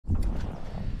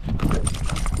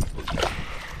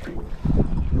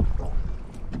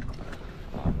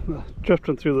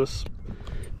drifting through this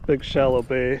big shallow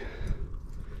bay.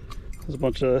 There's a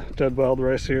bunch of dead wild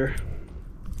rice here.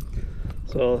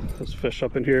 So there's fish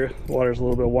up in here. The water's a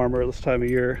little bit warmer this time of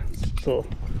year. It's still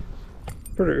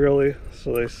pretty early,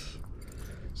 so they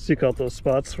seek out those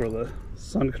spots where the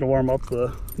sun can warm up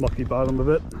the mucky bottom of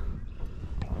it.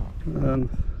 And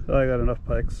I got enough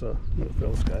pike, so I'm gonna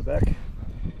throw this guy back.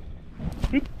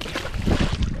 Oop.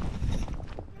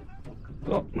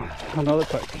 Oh, another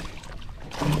pike.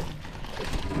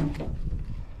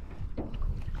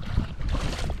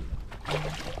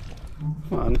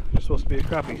 Come on, you're supposed to be a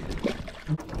crappie.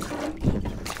 Let me get him,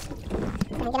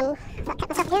 cut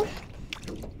myself again.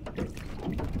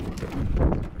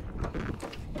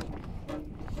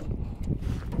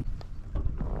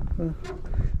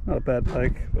 Not a bad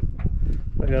pike,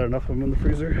 but I got enough of them in the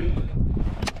freezer.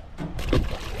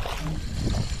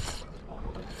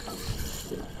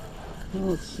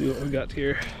 Well, let's see what we got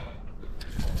here.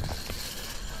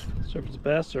 Sure if it's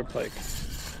bass or pike.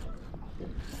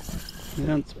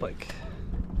 Yeah, it's pike.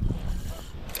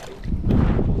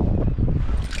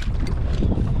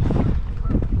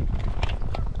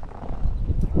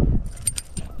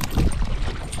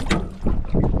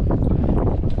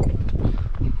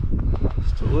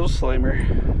 Just a little slimer.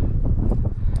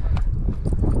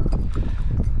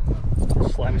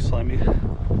 Slimy. If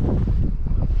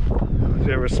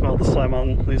you ever smelled the slime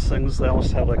on these things, they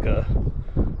almost have like a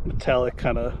metallic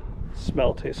kind of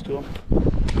smell taste to them.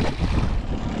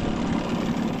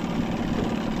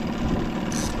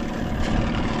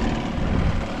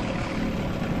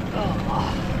 Oh,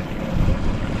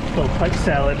 little pike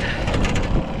salad.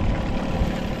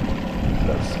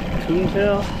 That's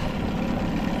coontail.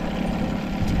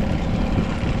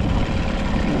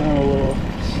 And a little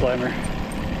slimer.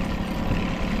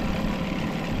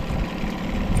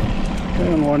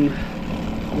 And one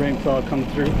rainfall come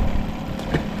through.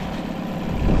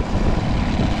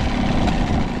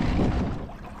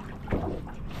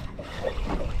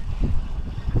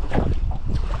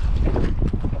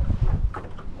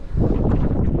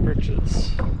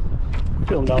 Perches.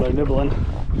 Feel them down there nibbling.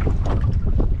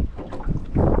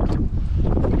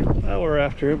 Well, we're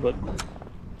after it, but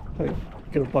if I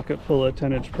get a bucket full of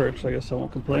 10-inch perch, I guess I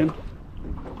won't complain.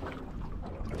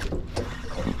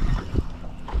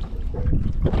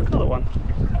 Another one.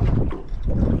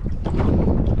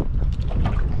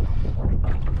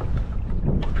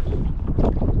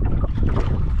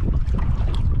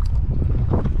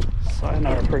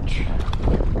 Sayonara perch.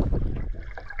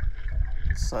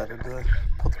 Decided to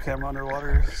put the camera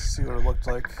underwater, see what it looked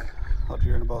like out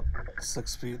here in about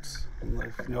 6 feet. And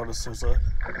if you notice, there's a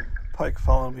pike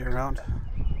following me around.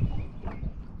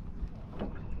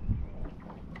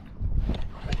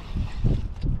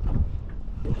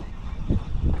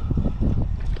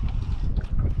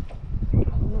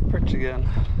 Perch again.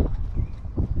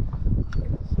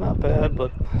 It's not bad,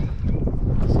 but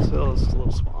still it's a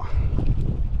little small.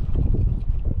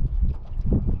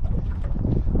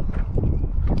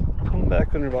 Come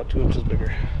back when you're about 2 inches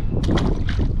bigger.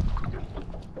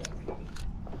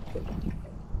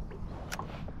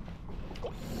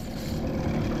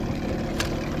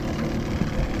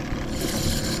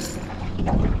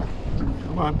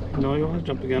 Come on, you know you want to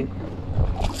jump again.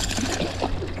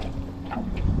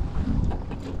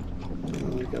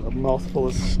 Got a mouthful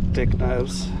of steak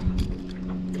knives.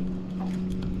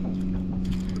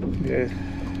 Okay,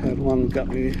 had one that got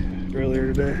me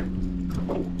earlier today.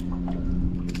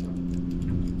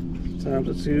 Sometimes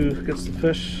it's you who gets the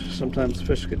fish, sometimes the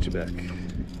fish get you back.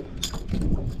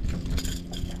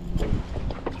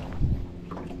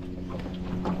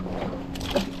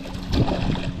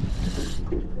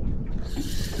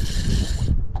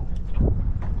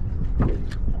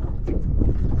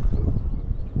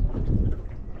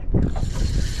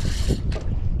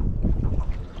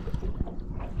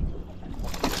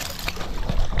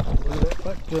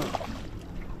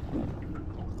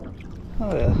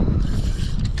 Oh yeah.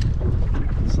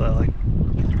 So like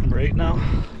number 8 now.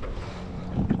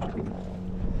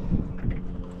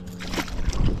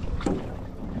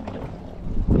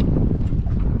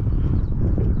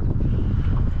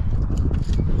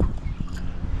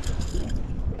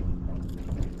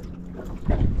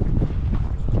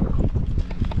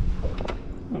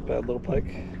 Not bad little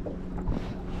pike.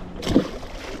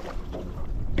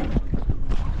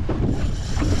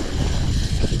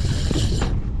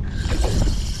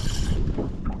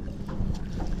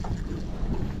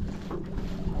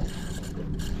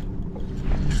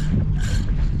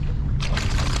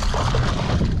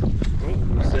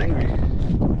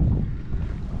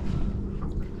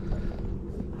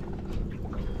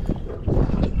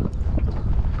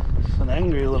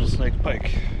 Angry little snake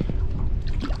pike.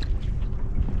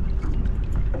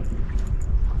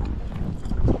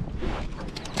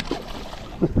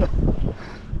 I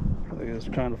think he was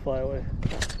trying to fly away.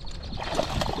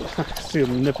 I see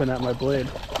him nipping at my blade.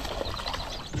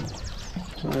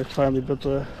 I finally bit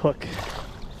the hook.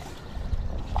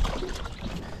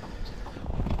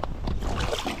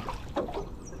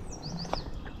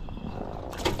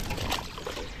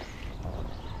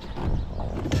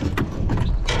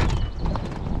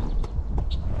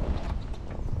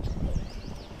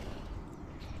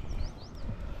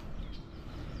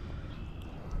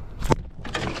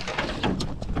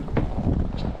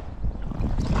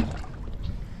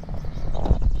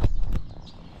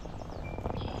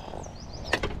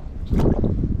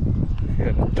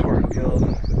 Had a torn gill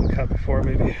I caught before,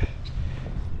 maybe.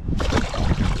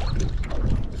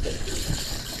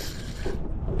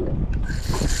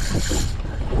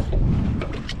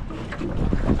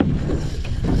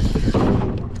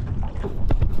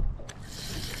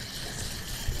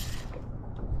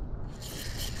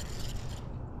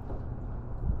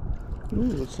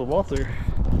 Ooh, it's the Walter.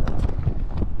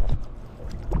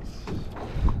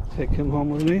 Take him home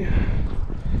with me.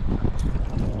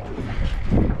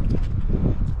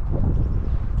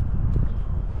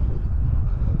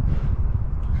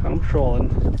 I'm trolling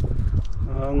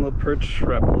on the perch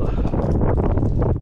rapala.